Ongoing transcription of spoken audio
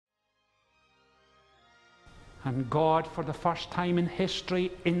And God, for the first time in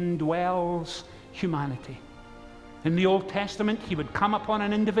history, indwells humanity. In the Old Testament, he would come upon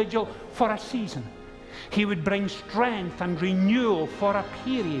an individual for a season. He would bring strength and renewal for a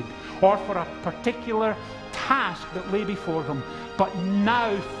period or for a particular task that lay before them. But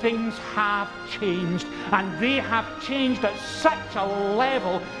now things have changed, and they have changed at such a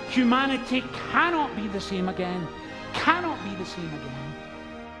level, humanity cannot be the same again. Cannot be the same again.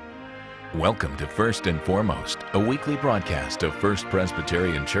 Welcome to First and Foremost, a weekly broadcast of First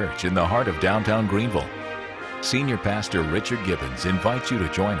Presbyterian Church in the heart of downtown Greenville. Senior Pastor Richard Gibbons invites you to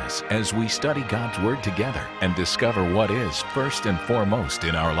join us as we study God's Word together and discover what is first and foremost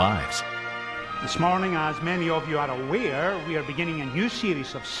in our lives. This morning, as many of you are aware, we are beginning a new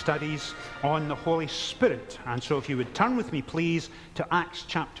series of studies on the Holy Spirit. And so if you would turn with me, please, to Acts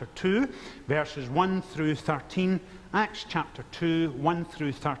chapter 2, verses 1 through 13. Acts chapter 2, 1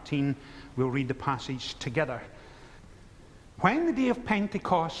 through 13. We'll read the passage together. When the day of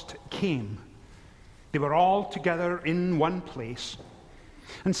Pentecost came, they were all together in one place.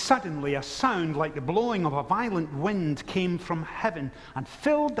 And suddenly a sound like the blowing of a violent wind came from heaven and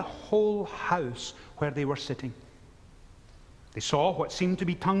filled the whole house where they were sitting. They saw what seemed to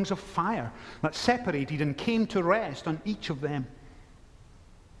be tongues of fire that separated and came to rest on each of them.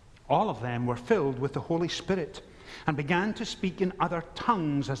 All of them were filled with the Holy Spirit and began to speak in other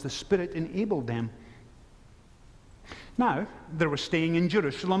tongues as the Spirit enabled them. Now there were staying in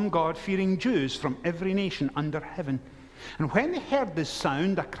Jerusalem God-fearing Jews from every nation under heaven. And when they heard this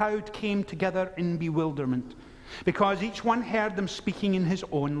sound, a crowd came together in bewilderment, because each one heard them speaking in his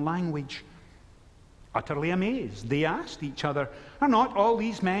own language. Utterly amazed, they asked each other, "Are not all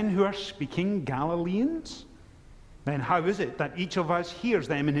these men who are speaking Galileans? Then how is it that each of us hears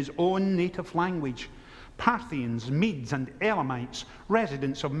them in his own native language? Parthians, Medes, and Elamites,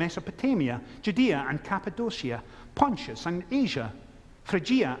 residents of Mesopotamia, Judea and Cappadocia, Pontus and Asia,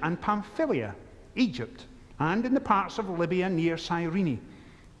 Phrygia and Pamphylia, Egypt, and in the parts of Libya near Cyrene,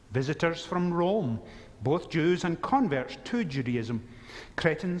 visitors from Rome, both Jews and converts to Judaism,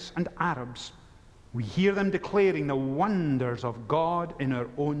 Cretans and Arabs. We hear them declaring the wonders of God in our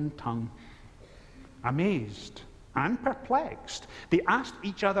own tongue." Amazed and perplexed, they asked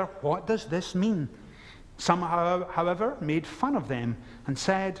each other, "What does this mean?" Some, however, made fun of them and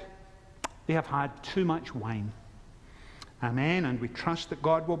said, "They have had too much wine." Amen, and we trust that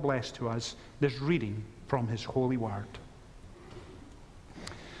God will bless to us this reading from His holy word.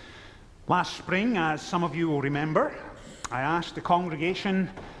 Last spring, as some of you will remember, I asked the congregation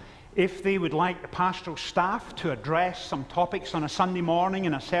if they would like the pastoral staff to address some topics on a Sunday morning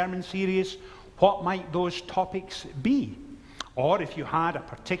in a sermon series. What might those topics be? Or if you had a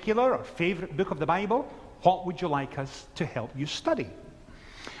particular or favorite book of the Bible, what would you like us to help you study?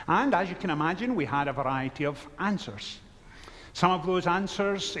 And as you can imagine, we had a variety of answers. Some of those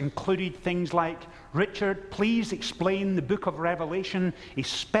answers included things like, "Richard, please explain the book of Revelation,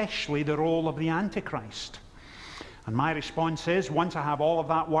 especially the role of the Antichrist." And my response is, once I have all of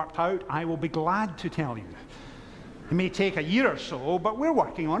that worked out, I will be glad to tell you. It may take a year or so, but we're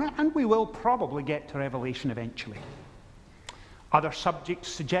working on it, and we will probably get to Revelation eventually. Other subjects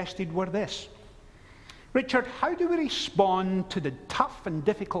suggested were this: "Richard, how do we respond to the tough and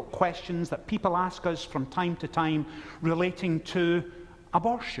difficult questions that people ask us from time to time relating to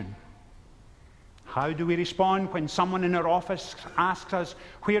abortion? How do we respond when someone in our office asks us,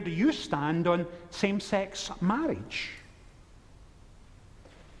 'Where do you stand on same-sex marriage?'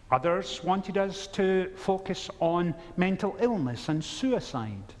 Others wanted us to focus on mental illness and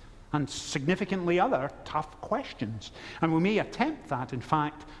suicide, and significantly other tough questions. And we may attempt that, in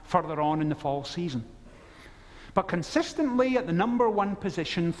fact, further on in the fall season. But consistently at the number one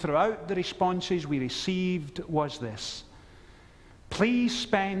position throughout the responses we received was this: please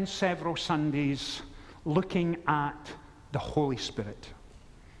spend several Sundays looking at the Holy Spirit.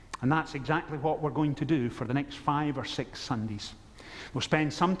 And that's exactly what we're going to do for the next 5 or 6 Sundays. We'll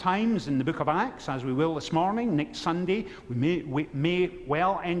spend some times in the book of Acts, as we will this morning. Next Sunday, we may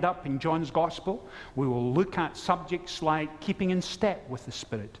well end up in John's Gospel. We will look at subjects like keeping in step with the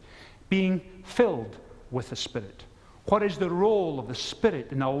Spirit, being filled with the Spirit. What is the role of the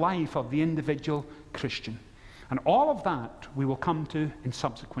Spirit in the life of the individual Christian? And all of that we will come to in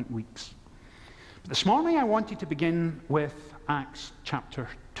subsequent weeks. But this morning I wanted to begin with Acts chapter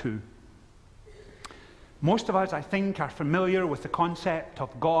 2. Most of us, I think, are familiar with the concept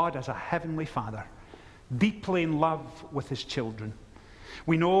of God as a heavenly Father, deeply in love with His children.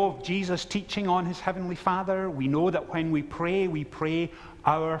 We know of Jesus' teaching on His heavenly Father. We know that when we pray,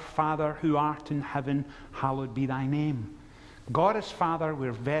 "Our Father who art in heaven, hallowed be thy name." God as Father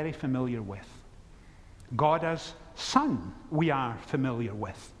we're very familiar with. God as Son we are familiar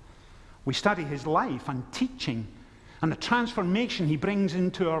with. We study his life and teaching and the transformation he brings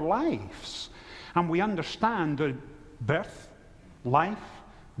into our lives. And we understand the birth, life,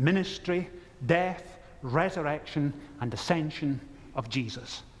 ministry, death, resurrection, and ascension of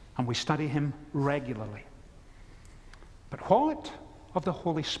Jesus. And we study him regularly. But what of the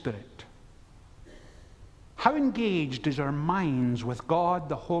Holy Spirit? How engaged is our minds with God,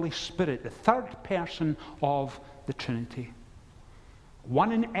 the Holy Spirit, the third person of the Trinity?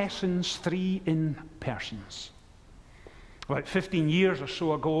 One in essence, three in persons. About 15 years or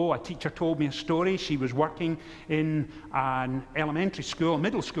so ago, a teacher told me a story. She was working in an middle school,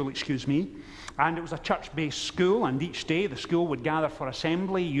 and it was a church-based school, and each day the school would gather for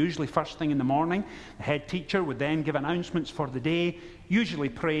assembly, usually first thing in the morning. The head teacher would then give announcements for the day, usually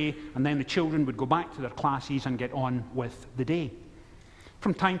pray, and then the children would go back to their classes and get on with the day.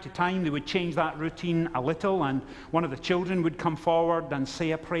 From time to time, they would change that routine a little, and one of the children would come forward and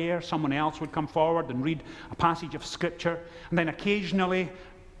say a prayer. Someone else would come forward and read a passage of Scripture. And then occasionally,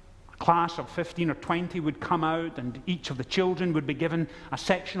 a class of 15 or 20 would come out, and each of the children would be given a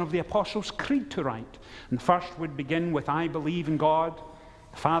section of the Apostles' Creed to write. And the first would begin with, "I believe in God,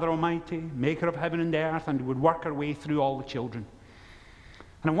 the Father Almighty, maker of heaven and earth," and would work our way through all the children.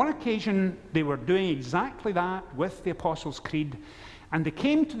 And on one occasion, they were doing exactly that with the Apostles' Creed. And they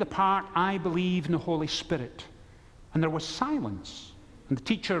came to the part, "I believe in the Holy Spirit." And there was silence. And the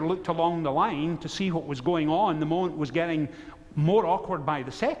teacher looked along the line to see what was going on. The moment was getting more awkward by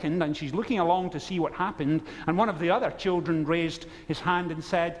the second, and she's looking along to see what happened. And one of the other children raised his hand and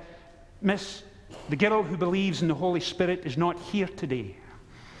said, "Miss, the girl who believes in the Holy Spirit is not here today."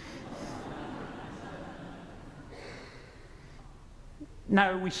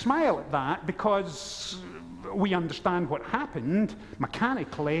 Now, we smile at that because we understand what happened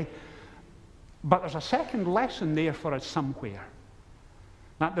mechanically, but there's a second lesson there for us somewhere.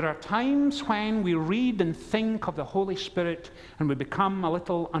 That there are times when we read and think of the Holy Spirit and we become a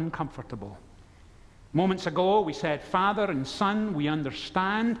little uncomfortable. Moments ago, we said Father and Son, we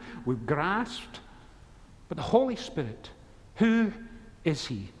understand, we've grasped. But the Holy Spirit, who is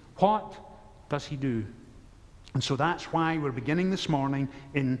he? What does he do? And so that's why we're beginning this morning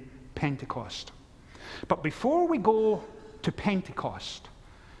in Pentecost. But before we go to Pentecost,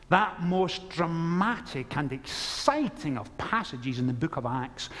 that most dramatic and exciting of passages in the book of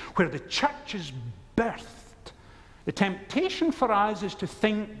Acts, where the church is birthed, the temptation for us is to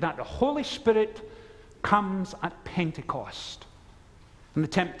think that the Holy Spirit comes at Pentecost. And the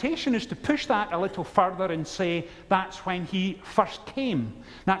temptation is to push that a little further and say that's when he first came.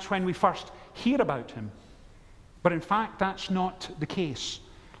 That's when we first hear about him. But in fact, that's not the case.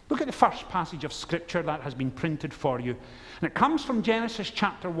 Look at the first passage of Scripture that has been printed for you. And it comes from Genesis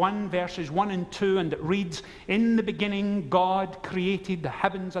chapter 1, verses 1 and 2, and it reads, "In the beginning God created the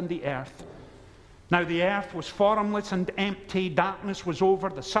heavens and the earth. Now the earth was formless and empty, darkness was over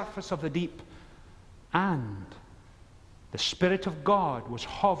the surface of the deep, and the Spirit of God was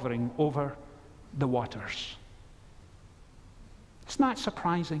hovering over the waters." Isn't that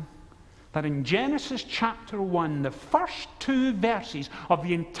surprising? That in Genesis chapter 1, the first two verses of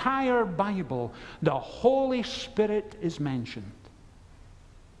the entire Bible, the Holy Spirit is mentioned.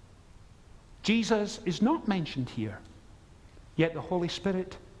 Jesus is not mentioned here, yet the Holy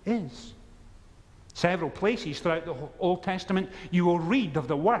Spirit is. Several places throughout the Old Testament, you will read of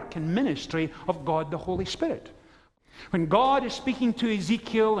the work and ministry of God the Holy Spirit. When God is speaking to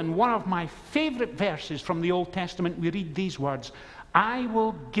Ezekiel, in one of my favorite verses from the Old Testament, we read these words, "I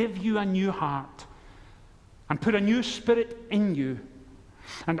will give you a new heart and put a new spirit in you.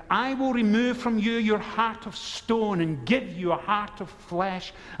 And I will remove from you your heart of stone and give you a heart of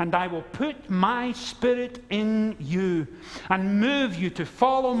flesh. And I will put my spirit in you and move you to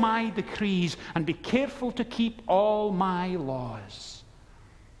follow my decrees and be careful to keep all my laws."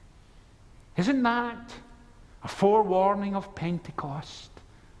 Isn't that a forewarning of Pentecost?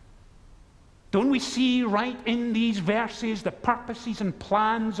 Don't we see right in these verses the purposes and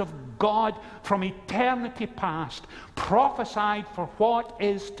plans of God from eternity past, prophesied for what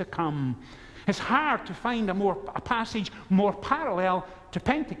is to come? It's hard to find a passage more parallel to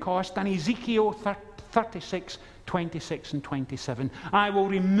Pentecost than Ezekiel 36, 26 and 27. "I will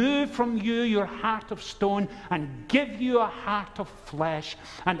remove from you your heart of stone and give you a heart of flesh,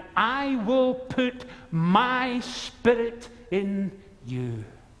 and I will put my spirit in you."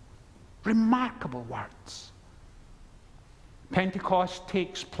 Remarkable words. Pentecost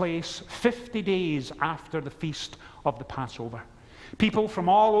takes place 50 days after the feast of the Passover. People from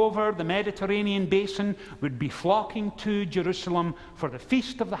all over the Mediterranean basin would be flocking to Jerusalem for the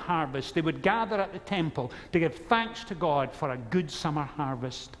Feast of the Harvest. They would gather at the temple to give thanks to God for a good summer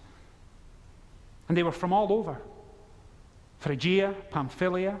harvest. And they were from all over. Phrygia,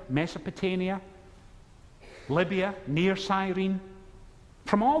 Pamphylia, Mesopotamia, Libya, near Cyrene,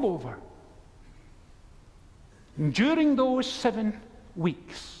 from all over. And during those 7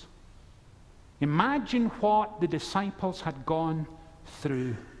 weeks, imagine what the disciples had gone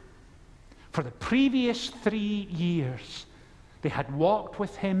through. For the previous 3 years, they had walked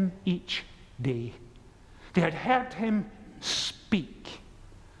with him each day. They had heard him speak.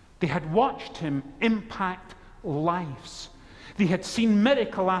 They had watched him impact lives. They had seen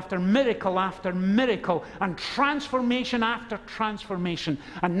miracle after miracle after miracle and transformation after transformation.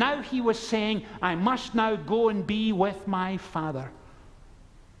 And now he was saying, I must now go and be with my Father.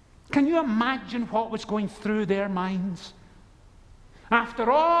 Can you imagine what was going through their minds?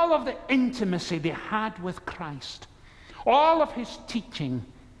 After all of the intimacy they had with Christ, all of his teaching,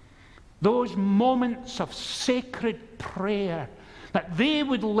 those moments of sacred prayer that they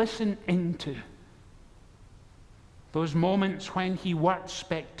would listen into, those moments when he worked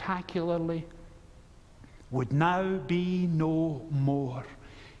spectacularly, would now be no more.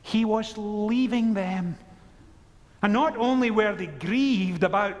 He was leaving them. And not only were they grieved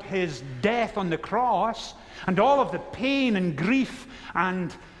about his death on the cross and all of the pain and grief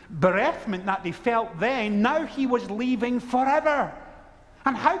and bereavement that they felt then, now he was leaving forever.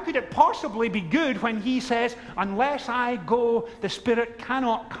 And how could it possibly be good when he says, unless I go, the Spirit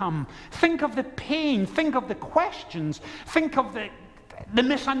cannot come? Think of the pain, think of the questions, think of the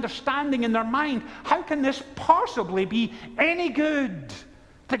misunderstanding in their mind. How can this possibly be any good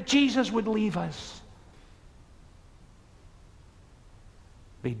that Jesus would leave us?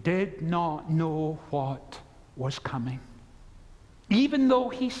 They did not know what was coming. Even though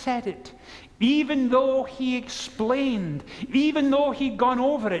he said it, even though he explained, even though he'd gone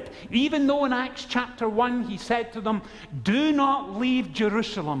over it, even though in Acts chapter 1 he said to them, do not leave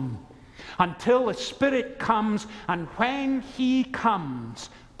Jerusalem until the Spirit comes, and when he comes,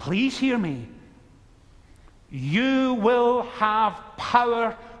 please hear me, you will have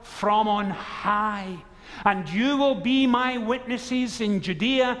power from on high. And you will be my witnesses in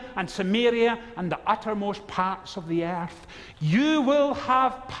Judea and Samaria and the uttermost parts of the earth. You will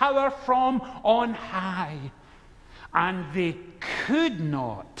have power from on high. And they could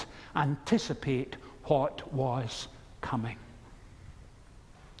not anticipate what was coming.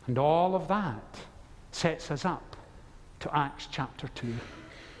 And all of that sets us up to Acts chapter 2.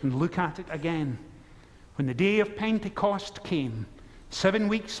 And look at it again. When the day of Pentecost came, 7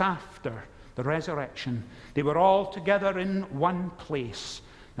 weeks after the resurrection, they were all together in one place.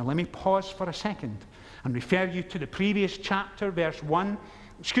 Now let me pause for a second and refer you to the previous chapter,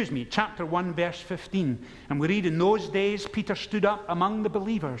 chapter 1, verse 15. And we read, in those days Peter stood up among the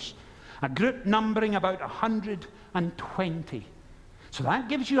believers, a group numbering about 120. So that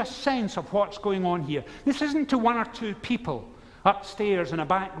gives you a sense of what's going on here. This isn't to 1 or 2 people upstairs in a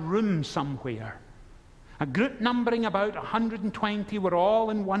back room somewhere. A group numbering about 120 were all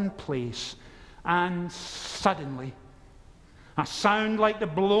in one place. And suddenly, a sound like the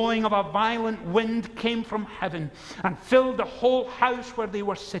blowing of a violent wind came from heaven and filled the whole house where they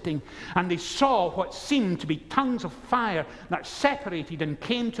were sitting. And they saw what seemed to be tongues of fire that separated and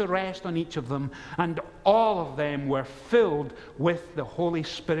came to rest on each of them. And all of them were filled with the Holy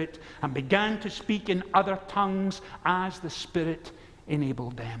Spirit and began to speak in other tongues as the Spirit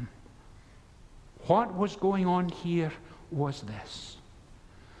enabled them. What was going on here was this.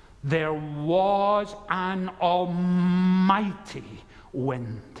 There was an almighty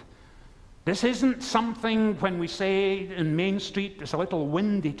wind. This isn't something when we say in Main Street, it's a little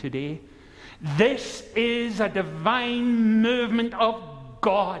windy today. This is a divine movement of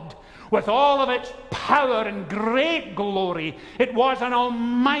God with all of its power and great glory. It was an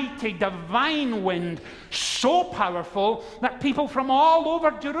almighty divine wind, so powerful that people from all over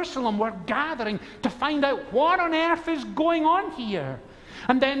Jerusalem were gathering to find out what on earth is going on here.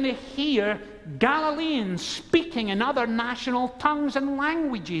 And then they hear Galileans speaking in other national tongues and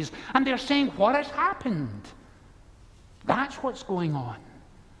languages. And they're saying, what has happened? That's what's going on.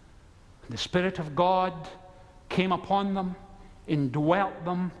 The Spirit of God came upon them, indwelt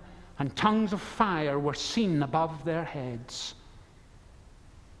them, and tongues of fire were seen above their heads.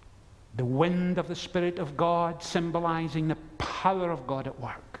 The wind of the Spirit of God symbolizing the power of God at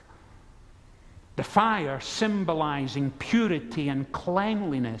work. The fire symbolizing purity and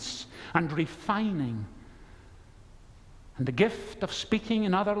cleanliness and refining. And the gift of speaking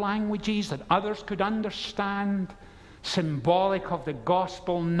in other languages that others could understand symbolic of the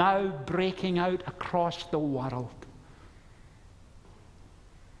gospel now breaking out across the world.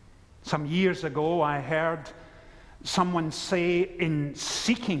 Some years ago, I heard someone say, in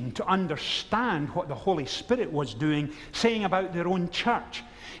seeking to understand what the Holy Spirit was doing, saying about their own church,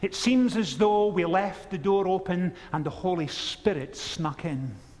 it seems as though we left the door open and the Holy Spirit snuck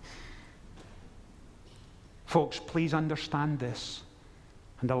in. Folks, please understand this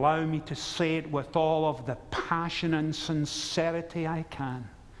and allow me to say it with all of the passion and sincerity I can.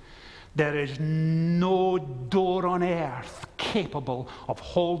 There is no door on earth capable of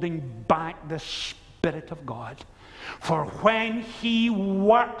holding back the Spirit of God. For when He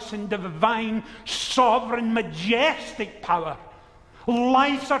works in divine, sovereign, majestic power,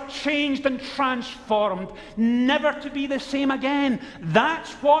 lives are changed and transformed, never to be the same again.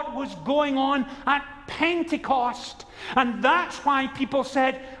 That's what was going on at Pentecost. And that's why people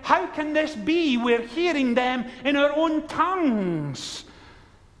said, how can this be? We're hearing them in our own tongues.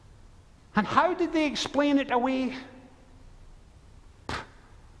 And how did they explain it away?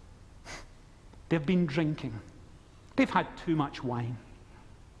 They've been drinking. They've had too much wine.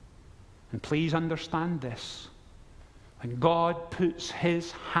 And please understand this. When God puts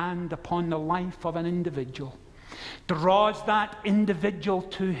His hand upon the life of an individual, draws that individual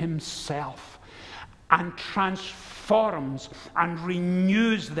to Himself, and transforms and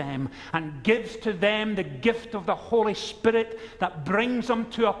renews them and gives to them the gift of the Holy Spirit that brings them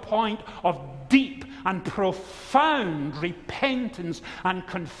to a point of deep and profound repentance and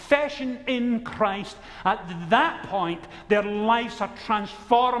confession in Christ. At that point, their lives are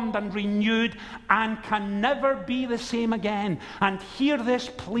transformed and renewed and can never be the same again. And hear this,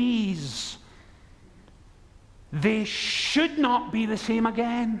 please. They should not be the same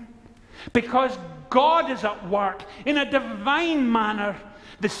again, because God is at work in a divine manner.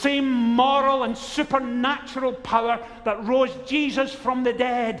 The same moral and supernatural power that rose Jesus from the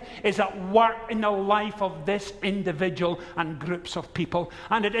dead is at work in the life of this individual and groups of people.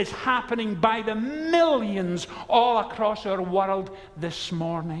 And it is happening by the millions all across our world this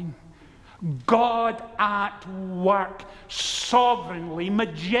morning. God at work, sovereignly,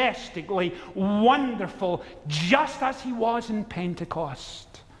 majestically, wonderful, just as He was in Pentecost.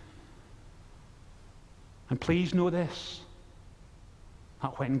 And please know this,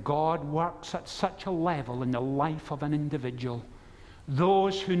 that when God works at such a level in the life of an individual,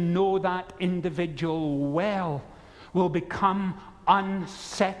 those who know that individual well will become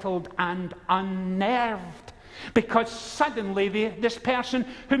unsettled and unnerved, because suddenly this person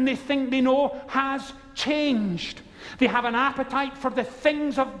whom they think they know has changed. They have an appetite for the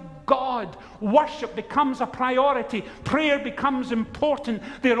things of God. Worship becomes a priority. Prayer becomes important.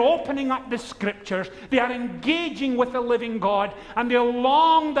 They're opening up the Scriptures. They are engaging with the living God, and they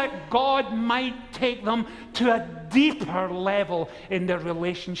long that God might take them to a deeper level in their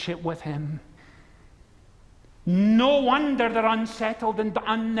relationship with Him. No wonder they're unsettled and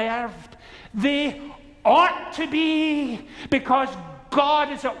unnerved. They ought to be, because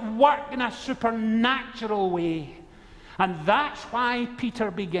God is at work in a supernatural way. And that's why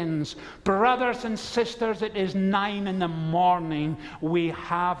Peter begins, brothers and sisters, it is 9 a.m. We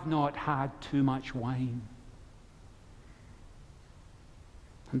have not had too much wine.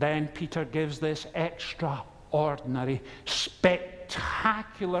 And then Peter gives this extraordinary,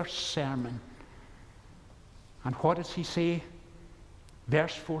 spectacular sermon. And what does he say?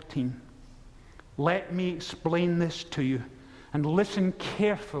 Verse 14. Let me explain this to you, and listen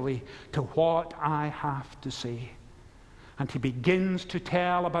carefully to what I have to say. And he begins to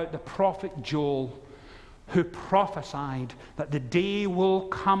tell about the prophet Joel, who prophesied that the day will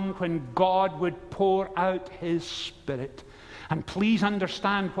come when God would pour out His Spirit. And please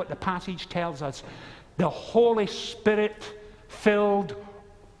understand what the passage tells us. The Holy Spirit filled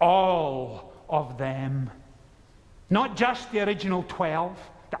all of them. Not just the original 12,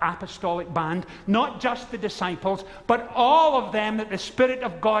 the apostolic band, not just the disciples, but all of them that the Spirit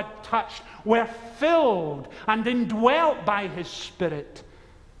of God touched were filled and indwelt by His Spirit.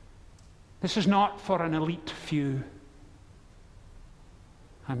 This is not for an elite few.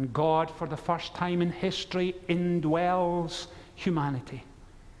 And God, for the first time in history, indwells humanity.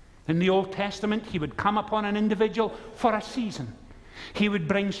 In the Old Testament, He would come upon an individual for a season. He would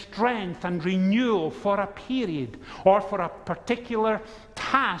bring strength and renewal for a period or for a particular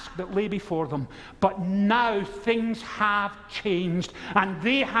task that lay before them. But now things have changed, and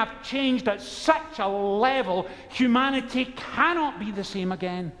they have changed at such a level, humanity cannot be the same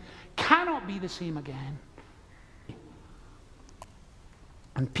again. Cannot be the same again.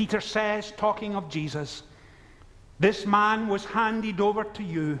 And Peter says, talking of Jesus, This man was handed over to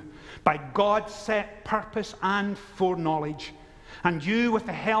you by God's set purpose and foreknowledge, and you, with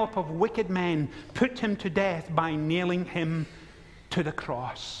the help of wicked men, put him to death by nailing him to the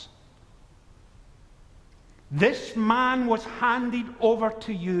cross. This man was handed over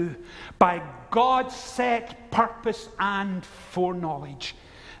to you by God's set purpose and foreknowledge.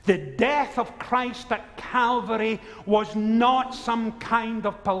 The death of Christ at Calvary was not some kind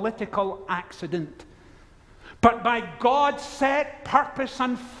of political accident, but by God's set purpose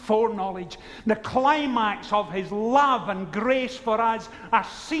and foreknowledge. The climax of his love and grace for us are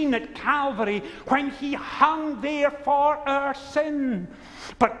seen at Calvary when he hung there for our sin.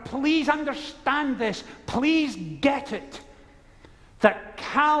 But please understand this, please get it, that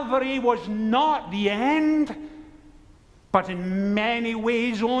Calvary was not the end, but in many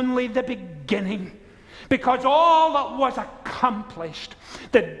ways only the beginning. Because all that was accomplished,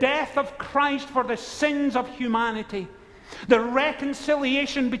 the death of Christ for the sins of humanity, the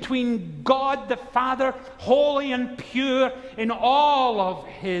reconciliation between God the Father, holy and pure in all of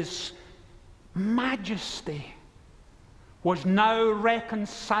his majesty, was now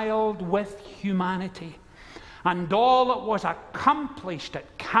reconciled with humanity. And all that was accomplished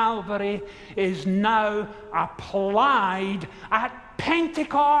at Calvary is now applied at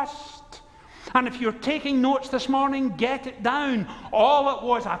Pentecost. And if you're taking notes this morning, get it down. All that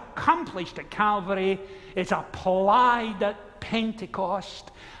was accomplished at Calvary is applied at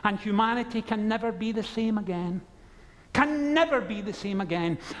Pentecost. And humanity can never be the same again. Can never be the same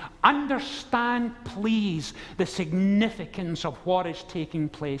again. Understand, please, the significance of what is taking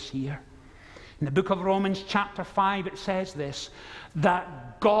place here. In the book of Romans chapter 5 it says this,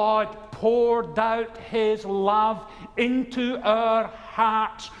 that God poured out his love into our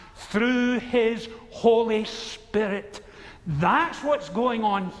hearts through his Holy Spirit. That's what's going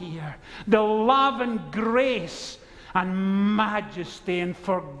on here. The love and grace and majesty and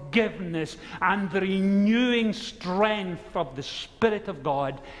forgiveness and the renewing strength of the Spirit of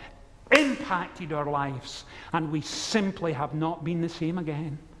God impacted our lives, and we simply have not been the same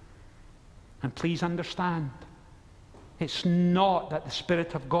again. And please understand, it's not that the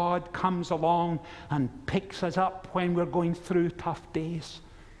Spirit of God comes along and picks us up when we're going through tough days.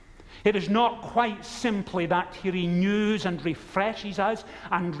 It is not quite simply that he renews and refreshes us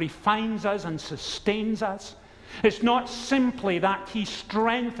and refines us and sustains us. It's not simply that he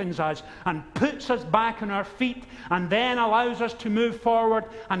strengthens us and puts us back on our feet and then allows us to move forward,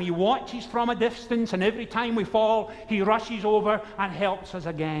 and he watches from a distance, and every time we fall he rushes over and helps us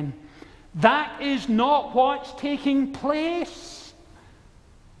again. That is not what's taking place.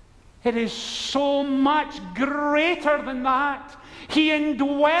 It is so much greater than that. He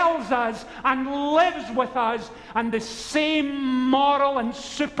indwells us and lives with us, and the same moral and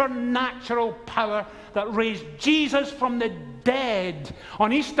supernatural power that raised Jesus from the dead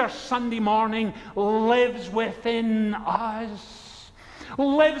on Easter Sunday morning lives within us.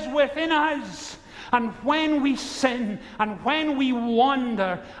 Lives within us. And when we sin, and when we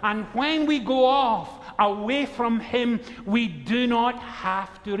wander, and when we go off away from him, we do not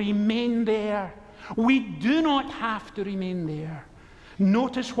have to remain there. We do not have to remain there.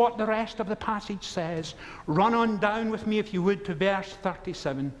 Notice what the rest of the passage says. Run on down with me, if you would, to verse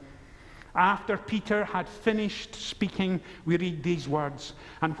 37. After Peter had finished speaking, we read these words.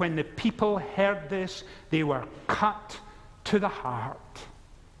 And when the people heard this, they were cut to the heart.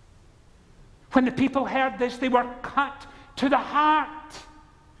 When the people heard this, they were cut to the heart.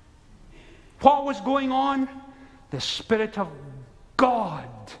 What was going on? The Spirit of God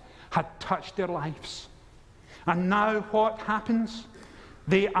had touched their lives. And now what happens?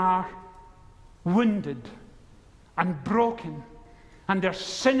 They are wounded and broken, and their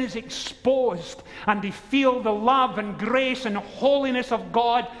sin is exposed, and they feel the love and grace and holiness of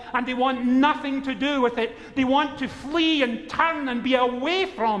God, and they want nothing to do with it. They want to flee and turn and be away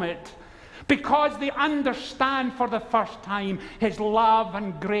from it, because they understand for the first time his love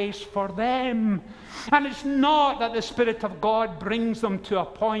and grace for them. And it's not that the Spirit of God brings them to a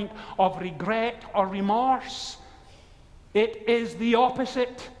point of regret or remorse. It is the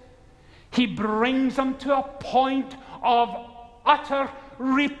opposite. He brings them to a point of utter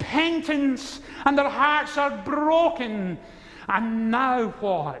repentance, and their hearts are broken. And now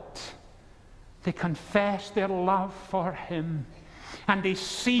what? They confess their love for him, and they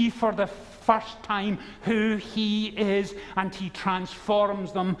see for the first time who he is, and he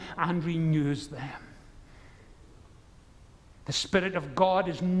transforms them and renews them. The Spirit of God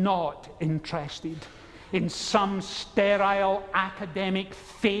is not interested in some sterile academic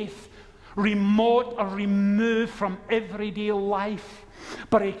faith, remote or removed from everyday life.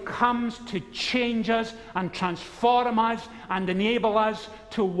 but he comes to change us and transform us and enable us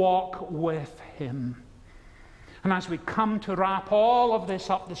to walk with him. And as we come to wrap all of this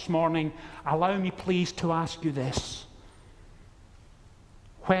up this morning, allow me please to ask you this.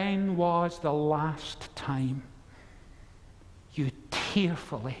 When was the last time you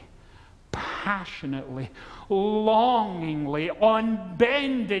tearfully, passionately, longingly, on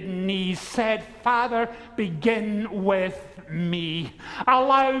bended knees said, Father, begin with me.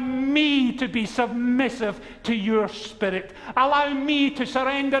 Allow me to be submissive to your Spirit. Allow me to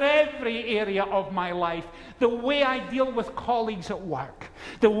surrender every area of my life. The way I deal with colleagues at work,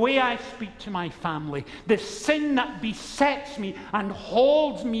 the way I speak to my family, the sin that besets me and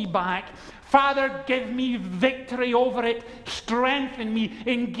holds me back. Father, give me victory over it. Strengthen me.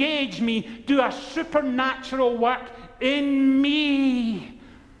 Engage me. Do a supernatural work in me.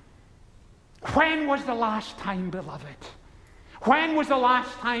 When was the last time, beloved? When was the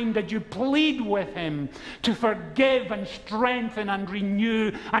last time did you plead with him to forgive and strengthen and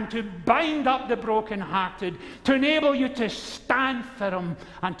renew and to bind up the brokenhearted, to enable you to stand firm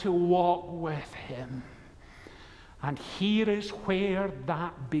and to walk with him? And here is where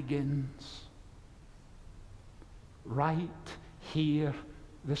that begins. Right here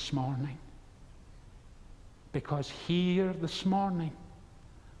this morning. Because here this morning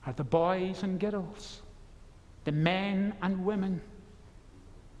are the boys and girls, the men and women,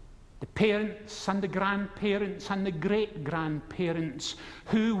 the parents and the grandparents and the great-grandparents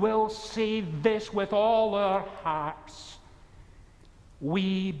who will say this with all their hearts.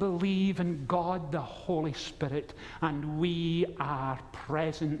 We believe in God the Holy Spirit, and we are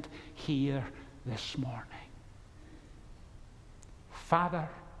present here this morning. Father,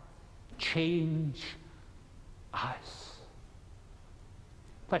 change us.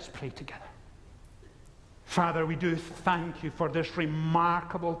 Let's pray together. Father, we do thank you for this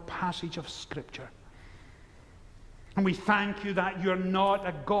remarkable passage of Scripture. And we thank you that you're not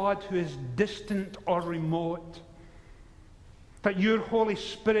a God who is distant or remote. That your Holy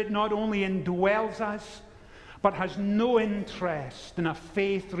Spirit not only indwells us, but has no interest in a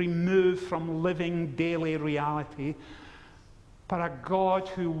faith removed from living daily reality, but a God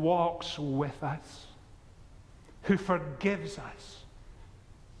who walks with us, who forgives us,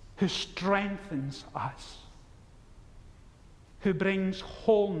 who strengthens us, who brings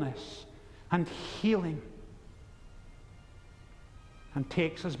wholeness and healing, and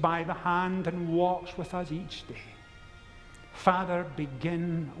takes us by the hand and walks with us each day. Father,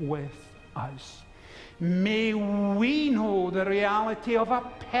 begin with us. May we know the reality of a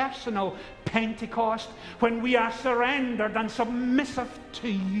personal Pentecost when we are surrendered and submissive to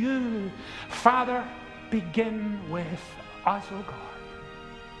you. Father, begin with us, O God.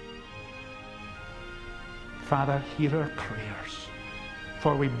 Father, hear our prayers,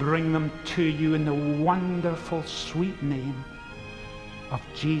 for we bring them to you in the wonderful, sweet name of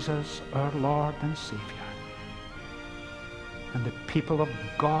Jesus, our Lord and Savior. And the people of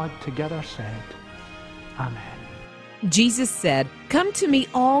God together said, Amen. Jesus said, "Come to me,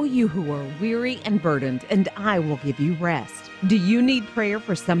 all you who are weary and burdened, and I will give you rest." Do you need prayer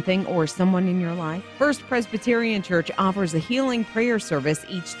for something or someone in your life? First Presbyterian Church offers a healing prayer service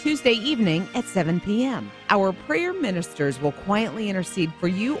each Tuesday evening at 7 p.m. Our prayer ministers will quietly intercede for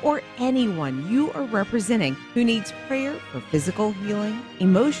you or anyone you are representing who needs prayer for physical healing,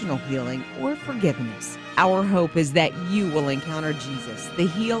 emotional healing, or forgiveness. Our hope is that you will encounter Jesus, the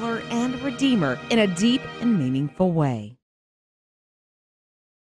healer and Redeemer, in a deep and meaningful way.